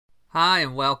Hi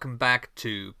and welcome back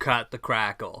to Cut the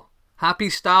Crackle. Happy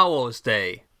Star Wars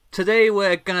Day. Today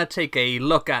we're gonna take a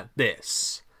look at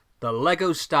this. The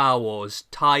LEGO Star Wars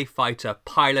TIE Fighter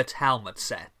Pilot Helmet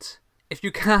Set. If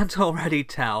you can't already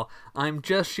tell, I'm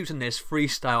just shooting this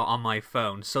freestyle on my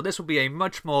phone, so this will be a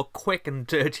much more quick and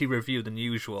dirty review than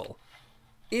usual.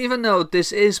 Even though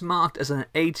this is marked as an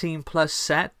 18+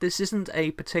 set, this isn't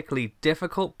a particularly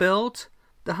difficult build.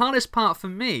 The hardest part for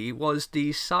me was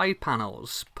the side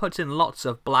panels, putting lots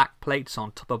of black plates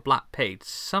on top of black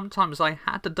plates. Sometimes I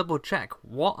had to double check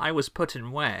what I was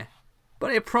putting where.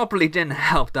 But it probably didn't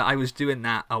help that I was doing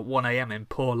that at 1 AM in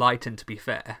poor lighting, to be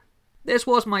fair. This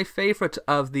was my favourite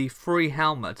of the 3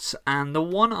 helmets, and the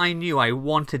one I knew I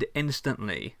wanted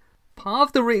instantly. Part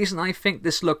of the reason I think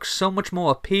this looks so much more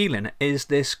appealing is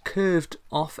this curved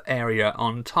off area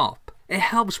on top. It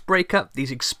helps break up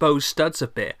these exposed studs a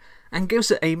bit, and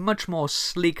gives it a much more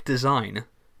sleek design.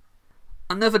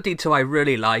 Another detail I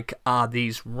really like are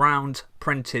these round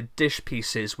printed dish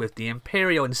pieces with the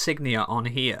Imperial insignia on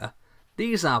here.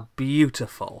 These are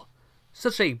beautiful.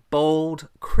 Such a bold,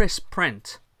 crisp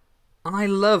print. And I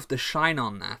love the shine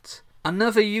on that.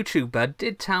 Another YouTuber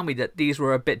did tell me that these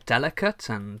were a bit delicate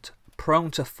and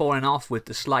prone to falling off with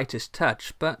the slightest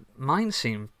touch, but mine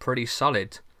seem pretty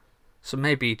solid. So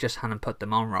maybe he just hadn't put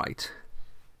them on right.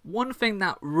 One thing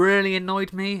that really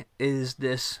annoyed me is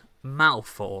this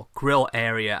mouth or grill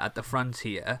area at the front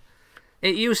here.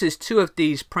 It uses 2 of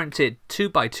these printed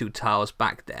 2x2 tiles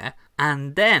back there,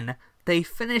 and then they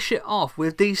finish it off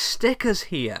with these stickers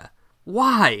here.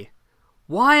 Why?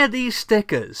 Why are these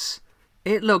stickers?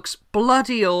 It looks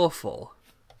bloody awful.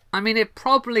 I mean, it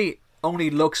probably only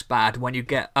looks bad when you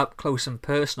get up close and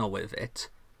personal with it.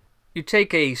 You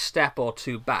take a step or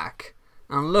 2 back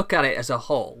and look at it as a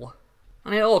whole,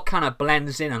 and it all kind of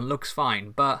blends in and looks fine,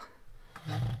 but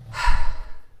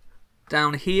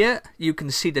down here you can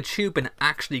see the tubing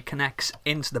actually connects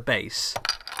into the base.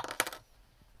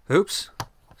 Oops,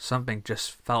 something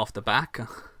just fell off the back.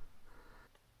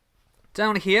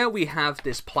 Down here we have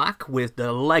this plaque with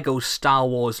the LEGO Star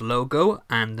Wars logo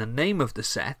and the name of the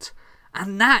set,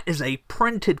 and that is a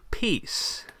printed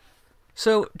piece.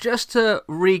 So just to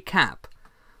recap,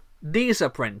 these are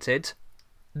printed,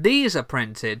 these are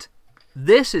printed,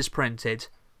 this is printed,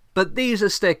 but these are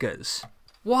stickers.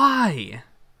 Why?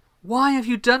 Why have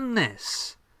you done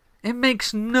this? It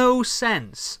makes no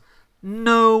sense.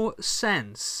 No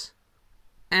sense.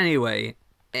 Anyway,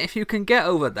 if you can get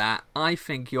over that, I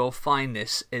think you'll find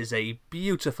this is a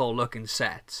beautiful looking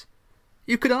set.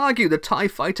 You could argue the TIE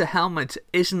Fighter helmet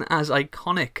isn't as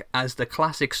iconic as the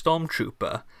classic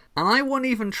Stormtrooper, and I wouldn't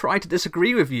even try to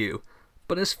disagree with you,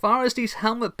 but as far as these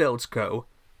helmet builds go,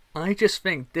 I just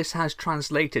think this has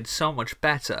translated so much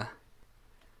better.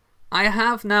 I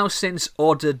have now since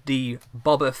ordered the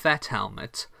Boba Fett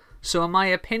helmet, so my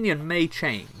opinion may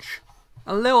change.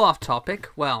 A little off topic,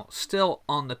 well, still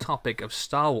on the topic of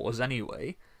Star Wars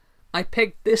anyway, I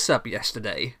picked this up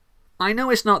yesterday. I know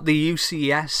it's not the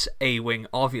UCS A-Wing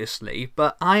obviously,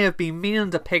 but I have been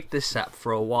meaning to pick this up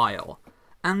for a while,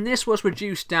 and this was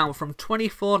reduced down from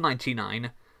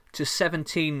 $24.99 to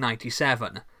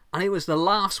 $17.97. And it was the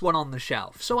last one on the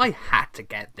shelf, so I had to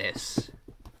get this.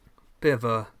 Bit of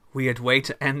a weird way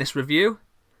to end this review.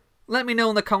 Let me know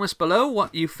in the comments below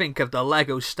what you think of the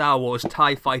LEGO Star Wars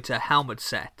TIE Fighter helmet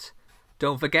set.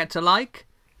 Don't forget to like,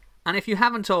 and if you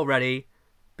haven't already,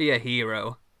 be a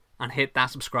hero and hit that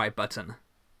subscribe button.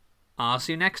 I'll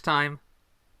see you next time.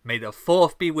 May the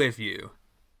 4th be with you.